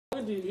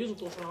gonna do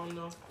musical song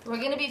though.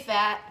 We're gonna be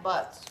fat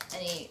butts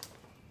and eat.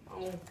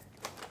 Oh,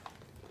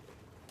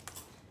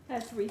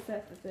 Let's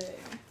reset the thing.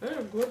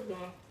 they're good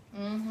though.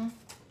 Mm-hmm.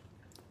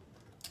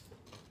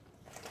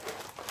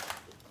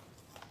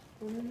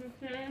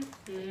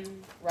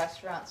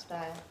 Restaurant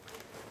style.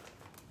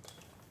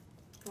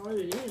 All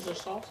you need is a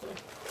salsa.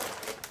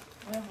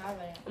 We don't have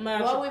any. I'm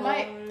at Well, we Chipotle.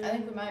 might. I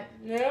think we might.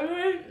 Yeah,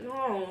 right?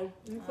 No.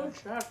 You could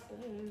check.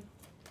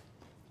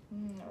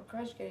 Our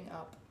car's getting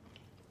up.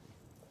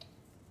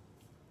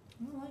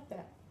 I don't like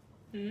that.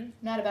 Hmm?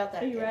 Not about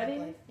that. Are you getting up ready?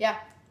 late. Yeah.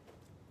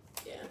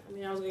 Yeah, I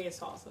mean, I was gonna get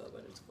salsa,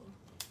 but it's cool.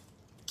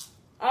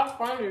 I'll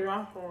find it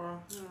after a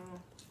while. I don't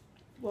know.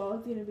 Well,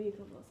 it's gonna be a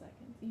couple of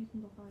seconds. You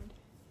can go find it.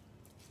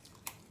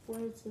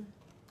 Where is it? In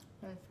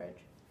the fridge.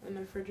 In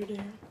the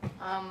refrigerator.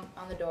 On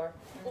the door.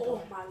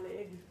 Oh, my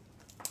leg.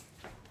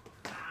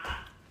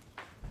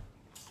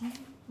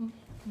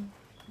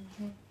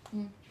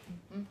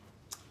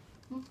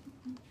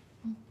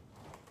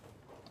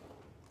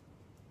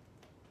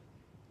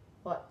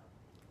 What?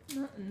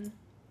 Nothing.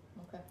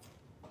 Okay.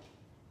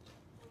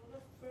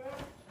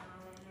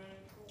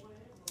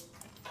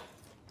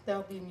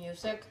 There'll be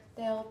music.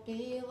 There'll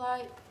be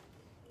light.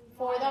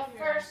 For the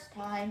first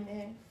time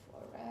in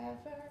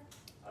forever.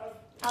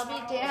 I'll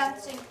be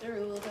dancing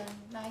through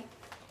the night.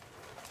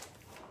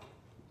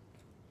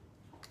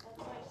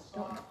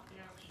 Don't know.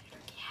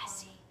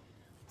 Cassie,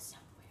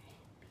 somewhere in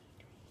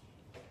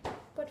between.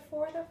 But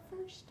for the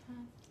first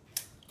time.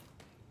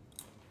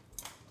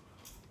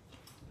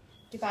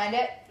 Did you find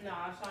it? No,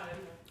 it's not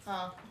in there.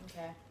 Oh,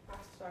 okay. I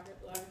suck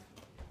at life.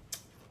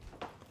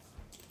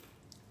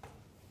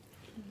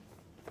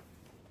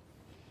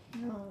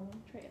 No,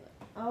 trailer.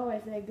 Oh,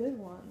 it's a good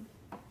one.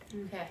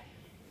 Okay.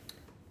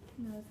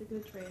 No, it's a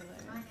good trailer.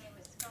 My name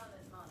is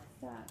Scarlett Monarch.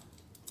 That.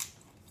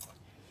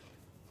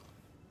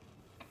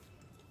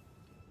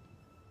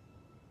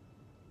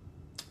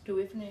 Do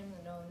we have to know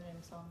the name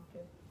of the song too?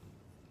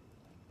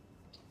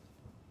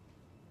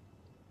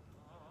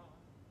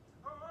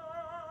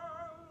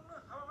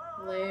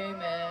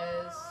 Lame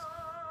as.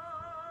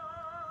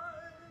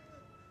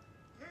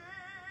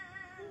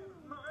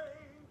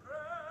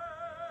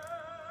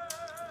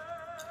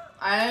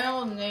 I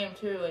know the name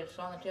too, it's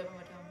on the tip of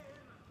my tongue.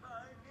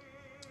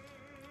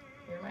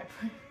 You're my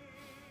friend.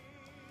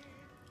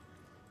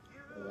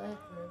 Letter.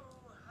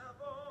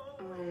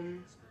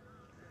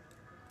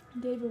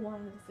 David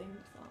wanted to sing the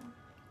song.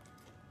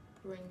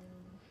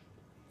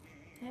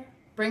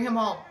 Bring him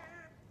home.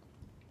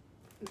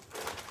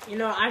 You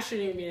know, I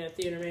shouldn't even be a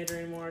theater major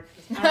anymore.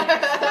 'Cause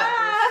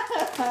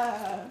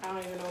I don't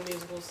even know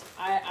musicals.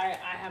 I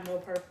have no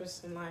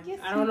purpose in life. Yes,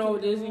 I don't you know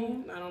do.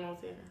 Disney. I don't know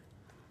theater.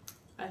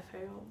 I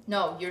failed.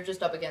 No, you're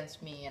just up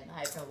against me and I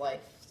have no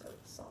life, so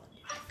it's all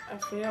on I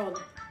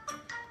failed.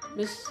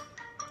 This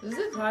you. Is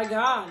it? my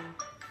God.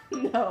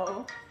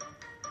 No.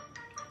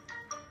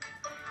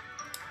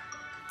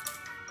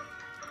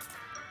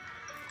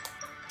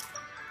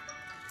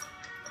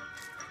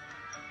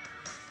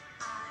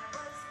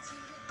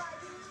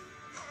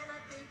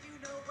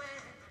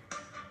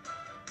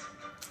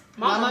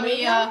 Mamma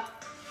Mia.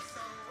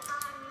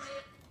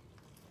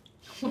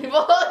 We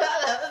both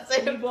got the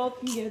You same. both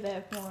can give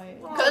that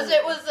point. Because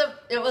it was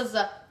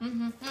the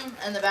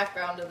in the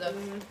background of the.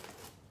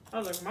 I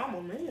was like,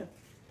 Mamma Mia.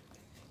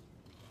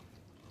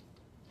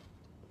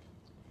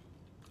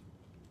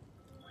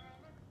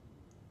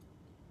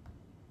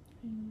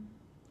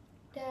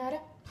 Da-da.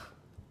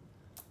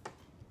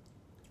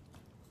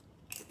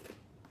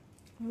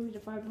 Movie to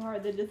find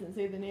part that doesn't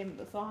say the name of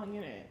the song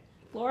in it.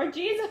 Lord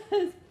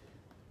Jesus!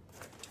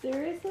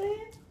 Seriously?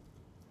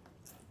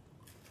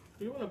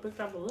 You want to pick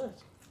up the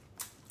list?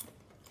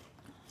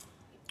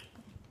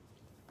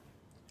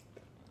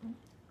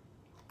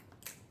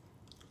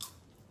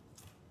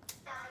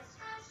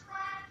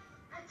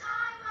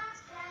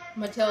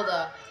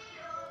 Matilda.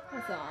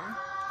 That song.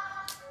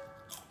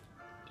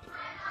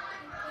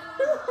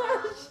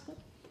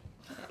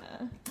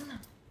 Yeah.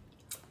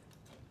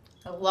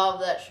 I love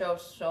that show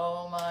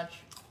so much.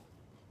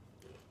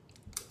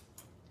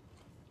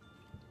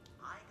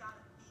 I got a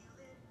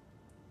feeling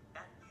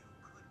that you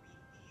could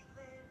be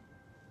feeling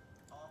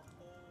a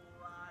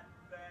whole lot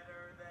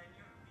better than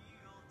you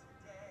feel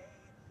today.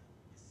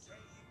 You say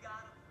you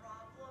got a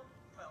problem,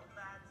 well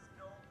that's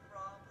no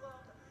problem.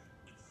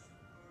 It's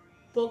super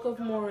easy. Book of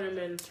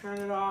Mormon. Turn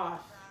it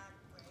off.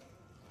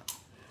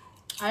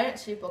 I didn't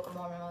see Book of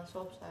Mormon. I was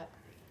so upset.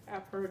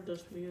 I've heard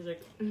this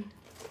music.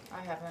 I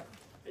haven't.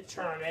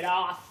 Turn it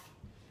off.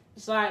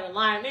 It's like a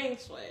lightning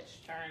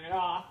switch. Turn it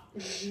off. I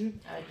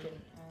didn't.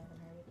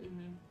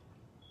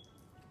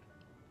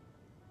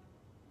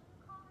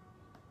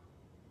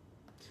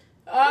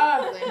 I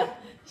haven't heard it.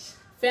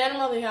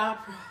 Phantom of the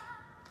Opera.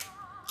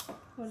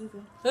 What is it?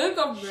 Think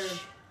of it.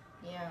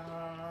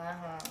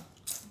 Yeah.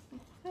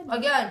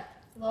 Again,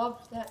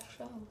 loved that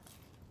show.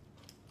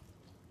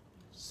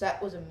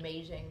 Set was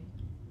amazing.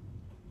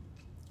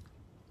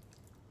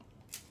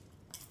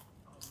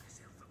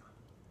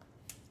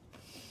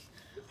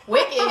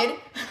 Wicked. Balls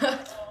to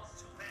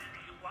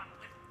anyone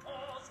with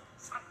balls,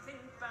 something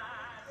bad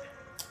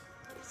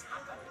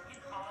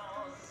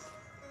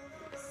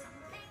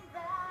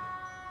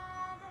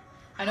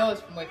I know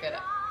it's from Wicked.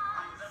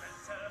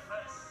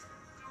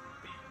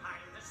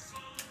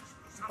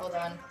 Hold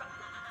on.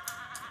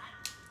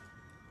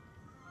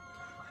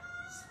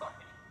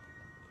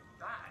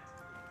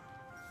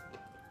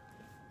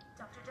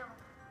 Dr. Dillon,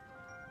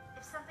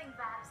 if something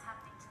bad is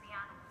happening to the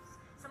animals,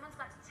 someone's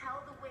got to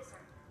tell the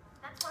wizard.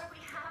 That's why we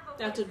have a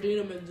That's a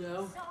wizard. demon,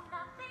 Joe. So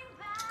nothing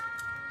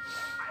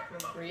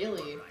bad.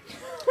 Really?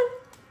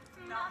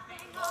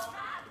 Nothing all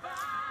that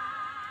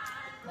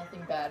bad.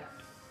 Nothing bad.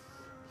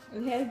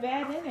 It has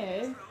bad in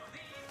it.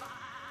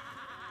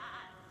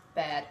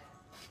 Bad.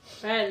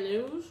 Bad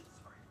news?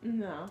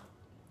 No.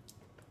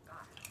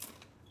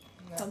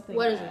 No. Something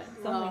What is bad. it?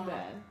 Something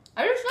bad.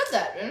 I just said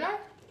that, didn't I?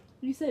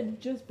 You said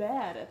just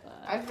bad, I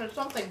thought. I said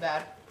something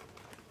bad.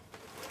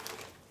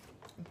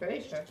 I'm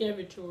pretty sure. Can't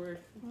be true word.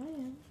 I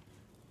am.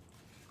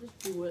 Just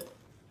do it.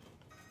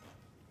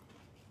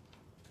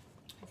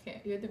 I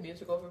can't hear the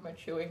music over my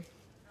chewing.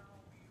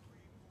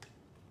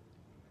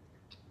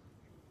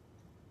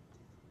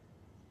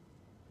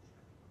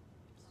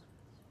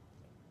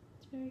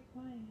 It's very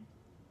quiet.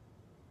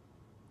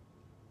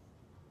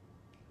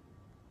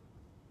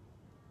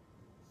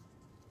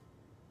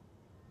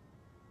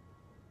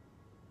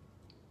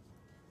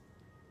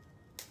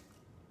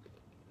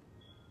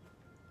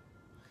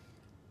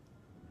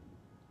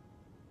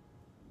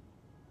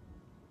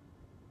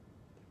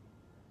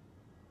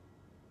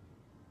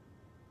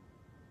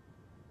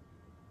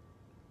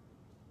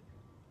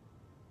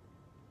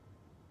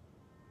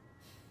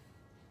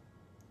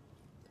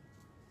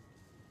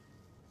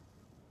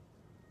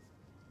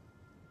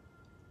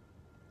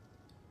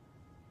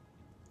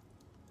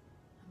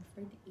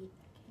 I'm afraid to eat.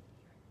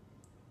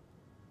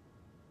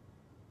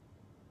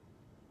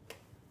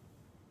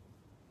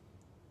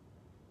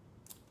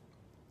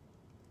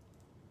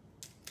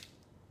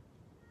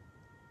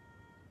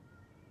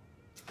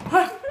 I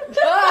can't hear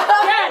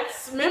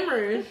Yes!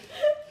 Memory.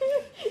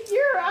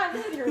 You're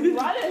on your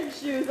running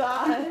shoes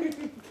on.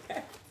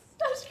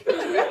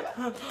 You're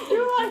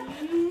like,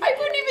 I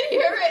couldn't even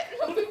hear it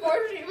before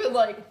she even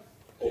like.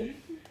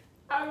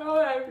 I know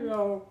that go.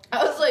 I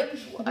was like,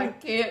 I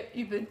can't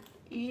even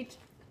eat.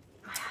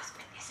 My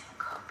husband isn't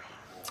coping.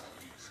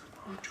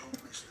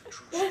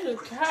 There's a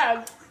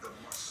cat.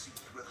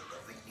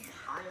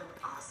 I am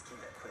asking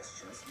the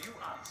questions. You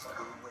answer.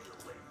 Wait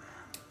away,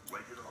 man.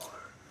 Rated R.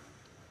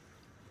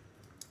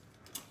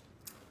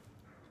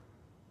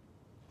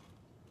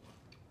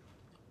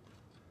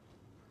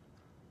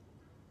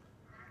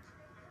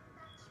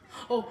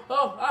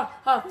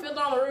 Fill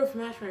down the roof,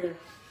 matchmaker.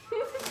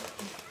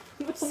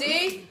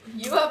 See?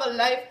 You have a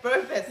life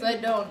purpose. I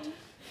don't.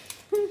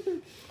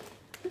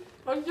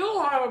 I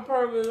don't have a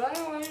purpose. I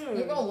don't even.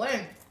 You're gonna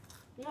win.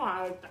 No,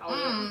 I doubt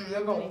it. You're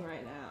I'm gonna winning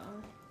right now.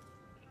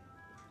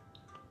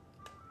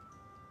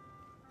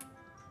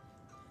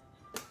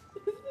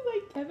 This is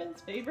like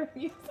Kevin's favorite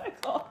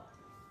musical.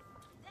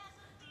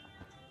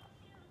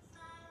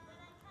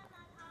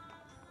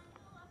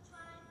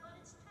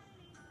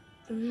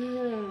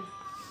 Mm.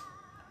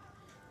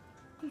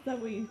 Is that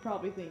what you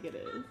probably think it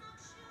is?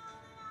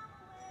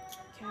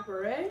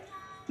 Cabaret?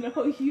 No,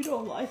 you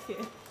don't like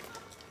it.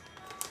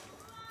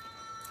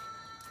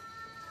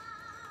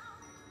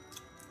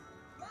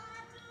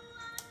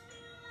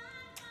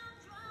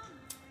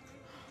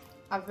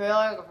 I feel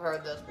like I've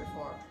heard this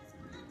before.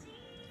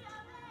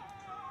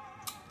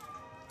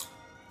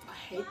 I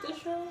hate this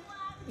show.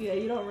 Yeah,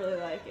 you don't really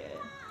like it.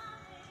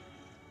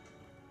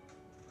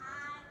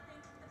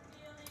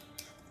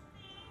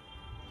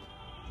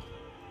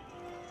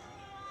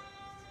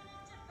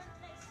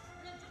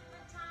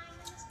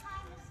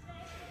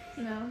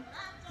 No.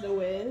 The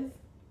Wiz.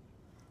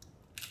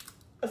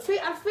 I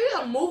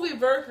feel a movie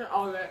version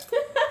of it.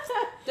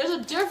 There's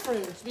a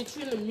difference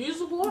between the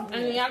musical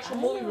and the actual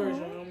movie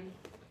version.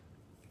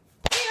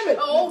 Damn it!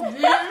 Oh,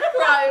 Jesus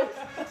Christ!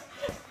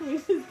 We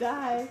just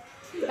died.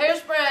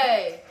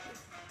 Hairspray!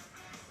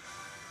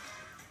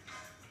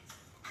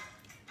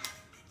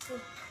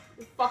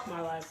 Fuck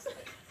my life.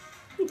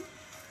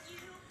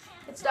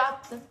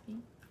 Stop the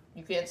beat.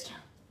 You can't stop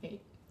the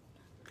beat.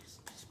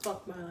 Just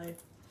fuck my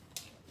life.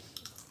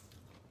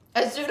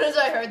 As soon as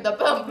I heard the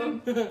bum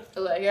boom, I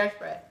was like,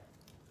 hairspray.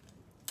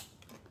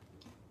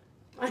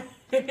 My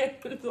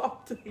hands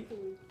off to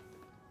you.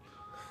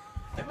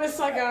 I miss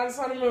like on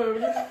Sun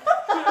Moon. I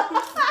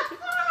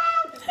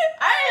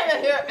didn't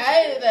even hear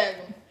anything.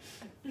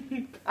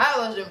 That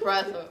was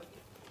impressive.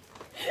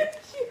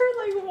 She heard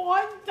like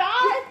one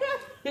die.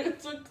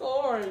 It's a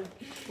chord.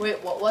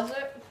 Wait, what was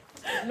it?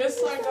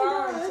 Miss like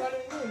on Sun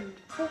Moon.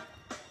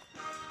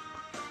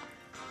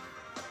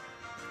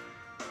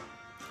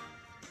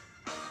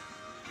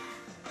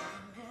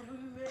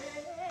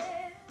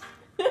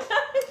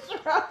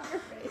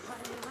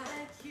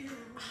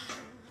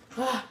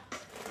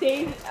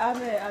 Dave,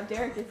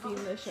 Derek has seen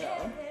the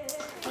show.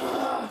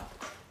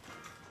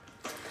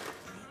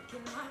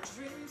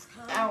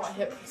 Ow, my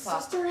hip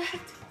popped. Sister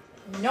Act.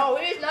 No,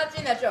 we have not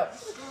seen that show.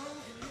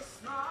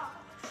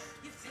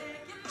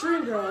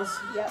 Dreamgirls.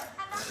 Yep.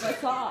 The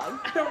song.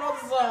 I don't know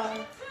the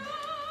song.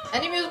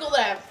 Any musical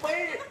that I've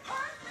played.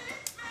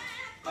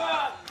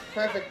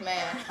 Perfect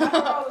man.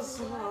 Oh,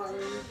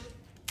 sorry.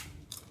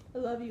 I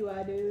love you,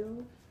 I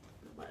do.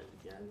 But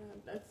yeah,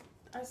 no,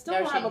 I still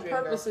don't have a Dreamgirl.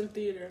 purpose in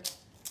theater.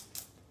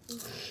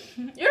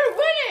 You're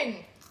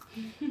winning!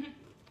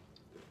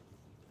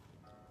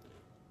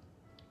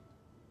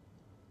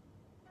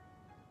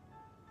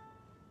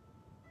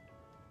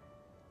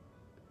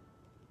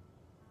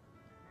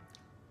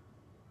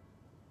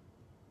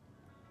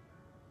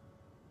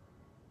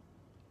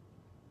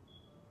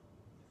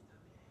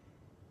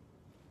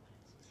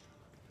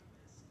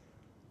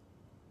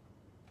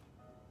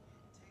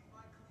 Take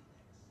my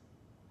Kleenex and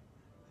lipstick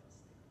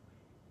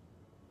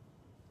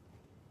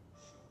away.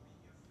 Show me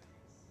your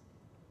face, clean as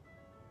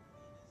the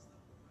wood.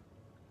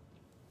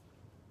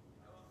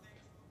 How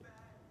things were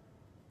bad,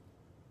 now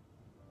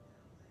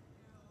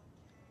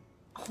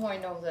they're okay. Oh, I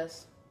know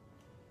this.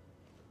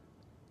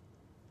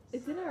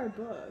 It's in our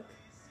book.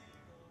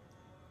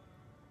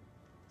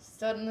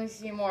 Suddenly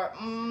Seymour.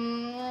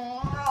 No.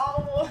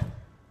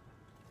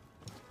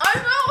 I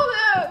know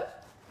this!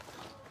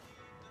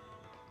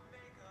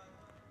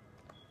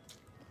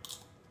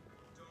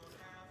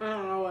 I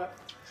don't know what.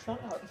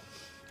 Shut up.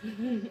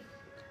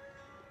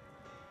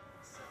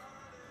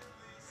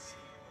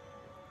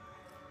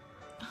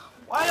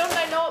 Why don't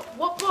I know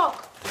what book?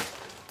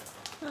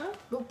 Huh?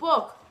 What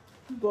book?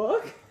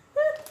 Book?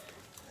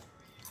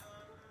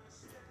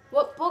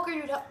 What book are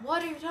you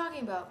what are you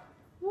talking about?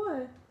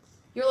 What?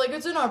 You're like,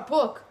 it's in our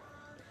book.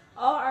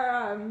 Oh,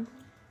 our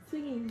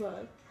singing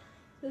book.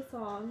 The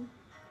song.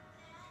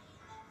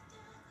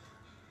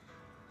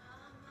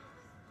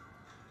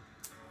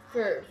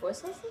 For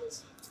voice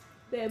lessons?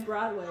 The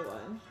Broadway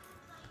one.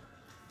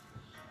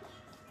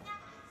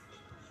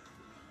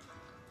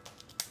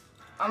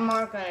 I'm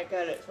not gonna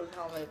get it, so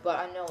tell me, but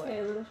I know it.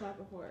 Okay, Little Shop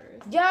of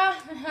Horrors. Yeah,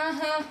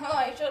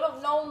 I should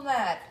have known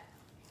that.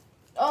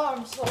 Oh,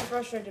 I'm so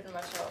frustrated with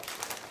myself.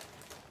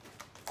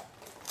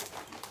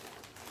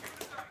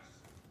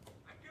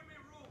 And give me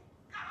room.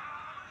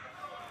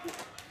 You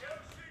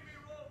ever seen me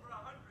roll for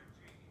 100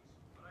 G's?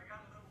 But I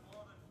got a little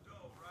more than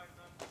dough riding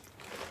on the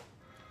street.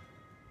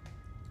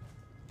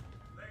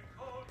 They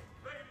call me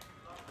baby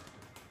love.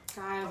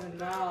 Guys and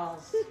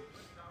dolls.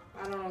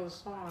 I don't know the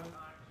song.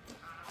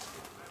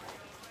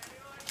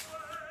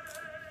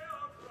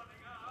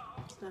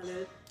 Is that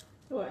it?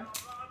 What?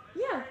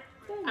 Yeah.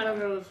 I don't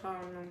know the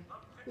song.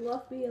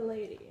 Love Be a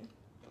Lady.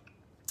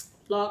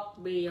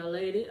 Luck be a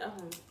lady. Oh,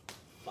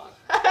 fuck.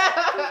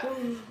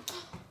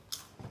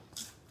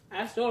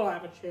 I still don't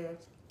have a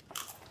chance.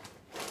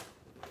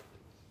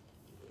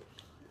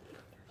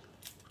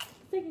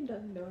 Thinking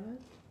Dunkin'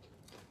 Donuts.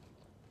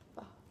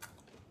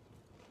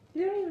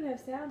 They don't even have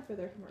sound for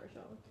their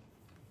commercial.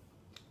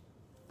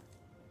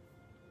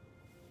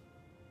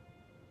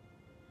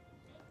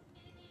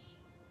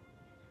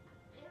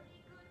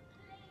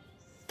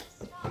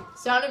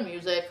 Sound of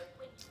Music.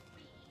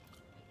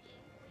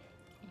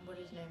 What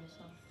is the name of the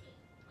song?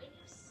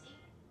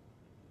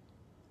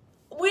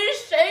 We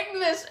just sang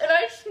this, and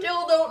I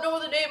still don't know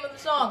the name of the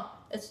song.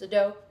 It's the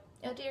doe.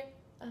 A deer,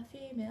 a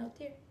female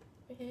deer.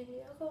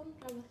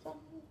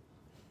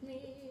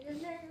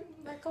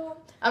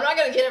 I'm not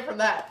gonna get it from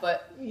that,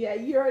 but Yeah,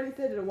 you already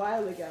said it a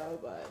while ago,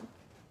 but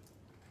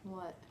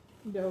what?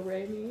 Do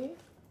Re Mi.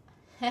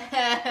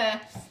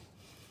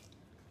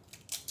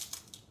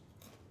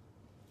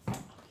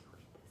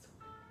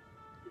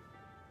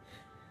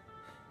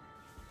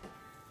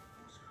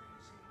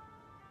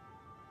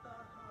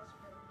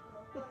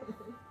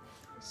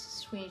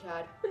 Sweeney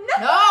Todd.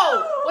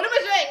 No! What am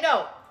I saying?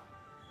 No!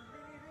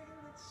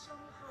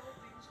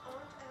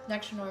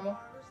 Next to normal.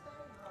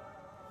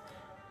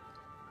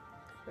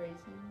 Crazy.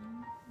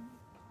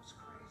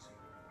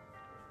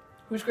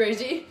 Who's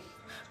crazy?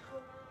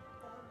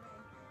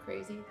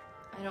 Crazy?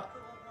 I don't.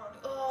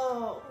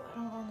 Oh, I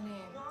don't know the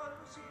name.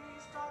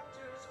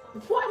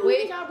 What?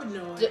 Wait. You think I would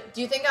know it?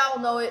 Do you think I'll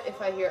know it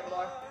if I hear it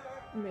more?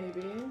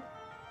 Maybe.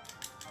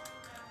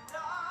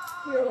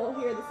 Here we'll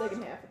hear the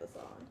second half of the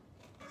song.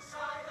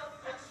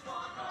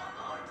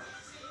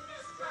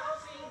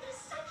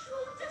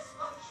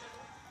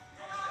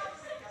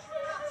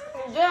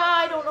 Yeah,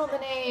 I don't know the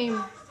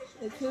name.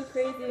 It's Who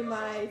Crazy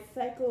My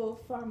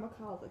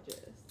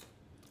Psychopharmacologist.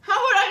 How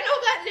would I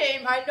know that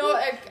name? I know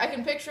I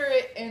can picture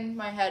it in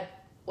my head.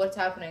 What's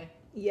happening?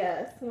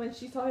 Yes, when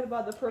she's talking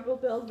about the purple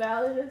pilled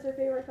ballad is her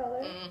favorite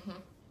color. Mm-hmm.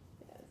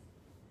 Yes.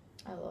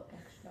 I love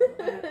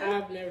next.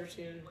 I've never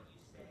seen it.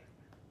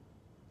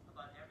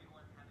 About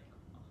everyone having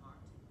a heart.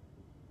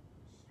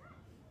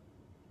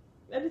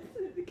 I just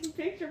can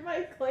picture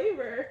Mike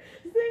Claver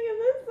singing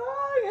this song.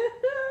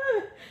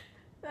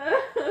 I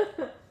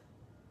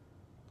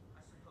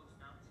suppose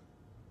not.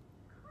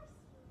 Of course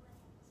you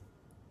wouldn't.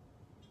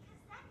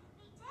 Because then you'd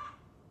be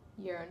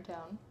dead. You're in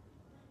town.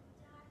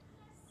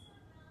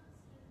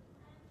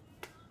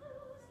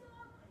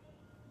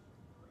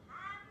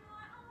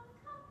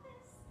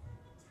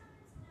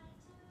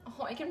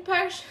 Oh, I can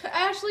picture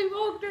Ashley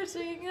Volkner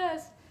singing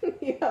this.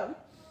 Yeah.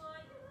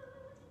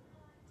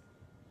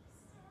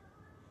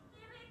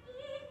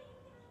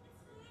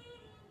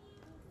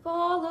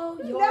 Follow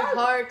follow your No.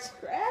 heart.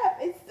 Crap!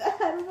 It's I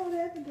don't know what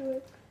happened to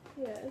it.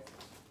 Yes.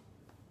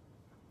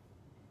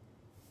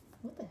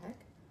 What the heck?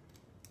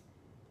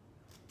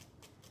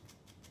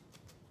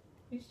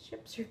 These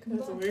chips are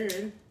That's combined.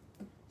 weird.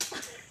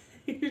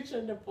 You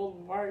shouldn't have pulled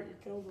them apart. You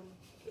killed them.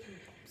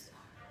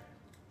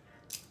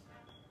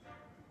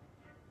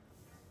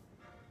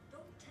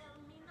 Don't tell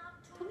me not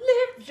to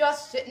Live,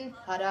 just sit and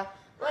putter.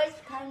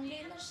 Life can be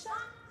the sun,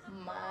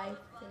 my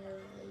fair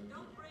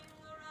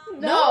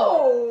lady.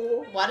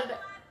 No. Why did I?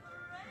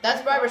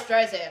 That's Barbara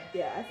Streisand.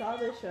 Yeah, I saw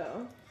this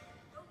show.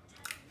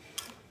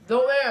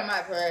 Don't wear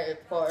my parade,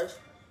 of course.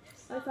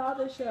 I saw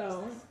the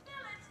show.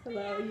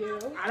 Hello, you.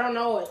 I don't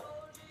know it.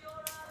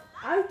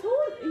 I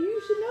told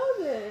you should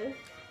know this.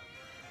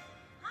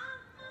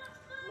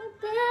 My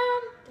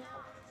band.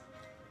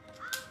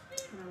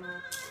 I don't know.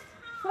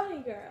 Funny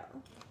girl.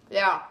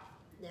 Yeah,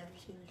 Never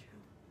seen the show.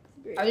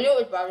 It's great. I knew it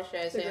was Barbara The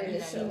Streisand.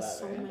 greatest and show I-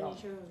 So ever. many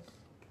shows.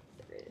 It's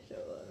the greatest show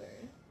ever.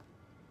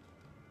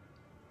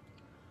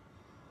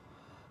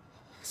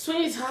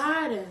 Sweeney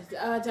Todd.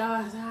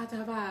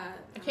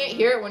 I can't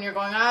hear it when you're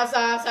going ah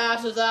sa sa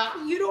sa sa.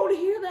 You don't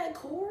hear that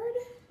chord?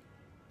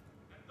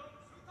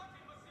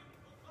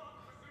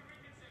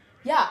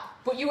 Yeah,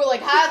 but you were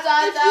like ha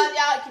sa sa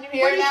sa. Can you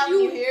hear but it if now? you-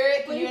 Can you hear it?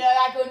 Can but you if- know?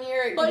 I couldn't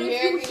hear it. but Can you if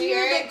hear you it? Can you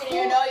hear hear it? the Can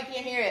you know? You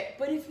can't hear it.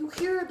 But if you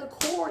hear the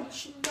chord, you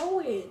should know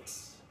it.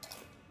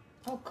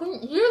 I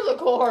couldn't hear the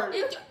chord.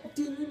 You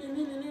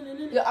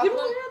Yeah, don't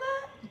hear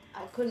that?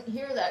 I couldn't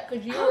hear that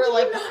because you How were do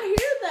like. you not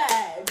hear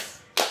that?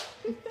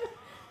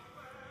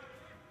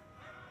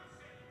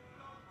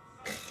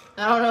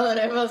 I don't know the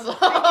name of the You hear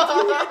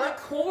song. the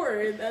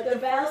chord. The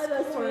Ballad of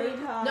first Sweeney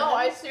chord. Todd. No,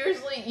 I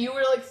seriously, you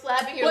were like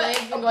slapping your legs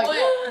and going, but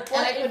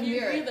and I if couldn't you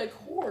hear hear it. the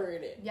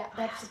chord. Yeah,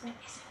 that's the thing.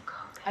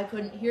 I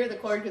couldn't hear the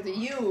chord because of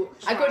you.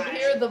 I couldn't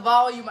hear the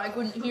volume. I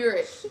couldn't hear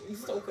it. You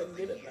still couldn't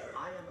get it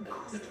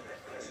though.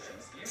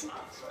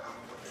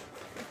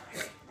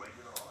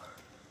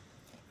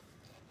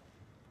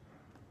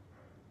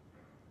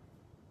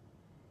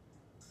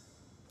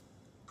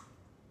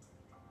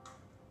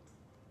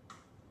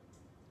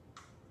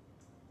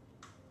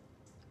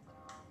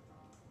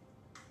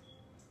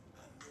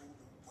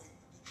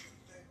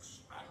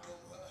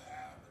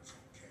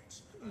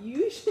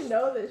 You should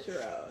know this,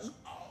 Sharone.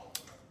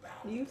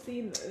 You've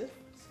seen this.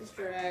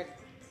 Sister Act.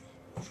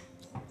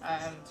 I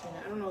haven't seen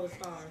I don't know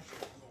the song.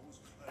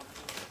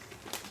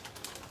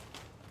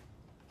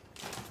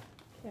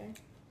 Okay.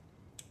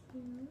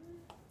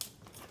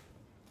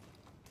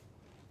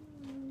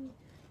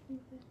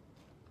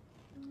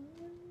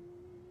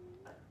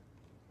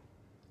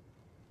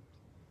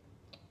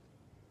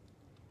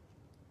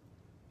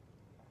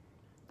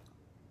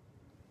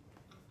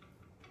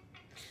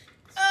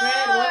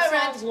 Fred, what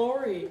Fred. song's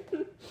Lori?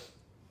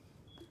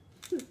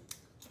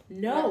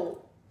 No.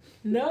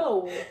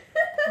 No.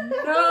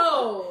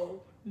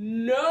 No.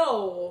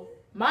 No.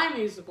 My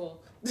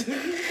musical.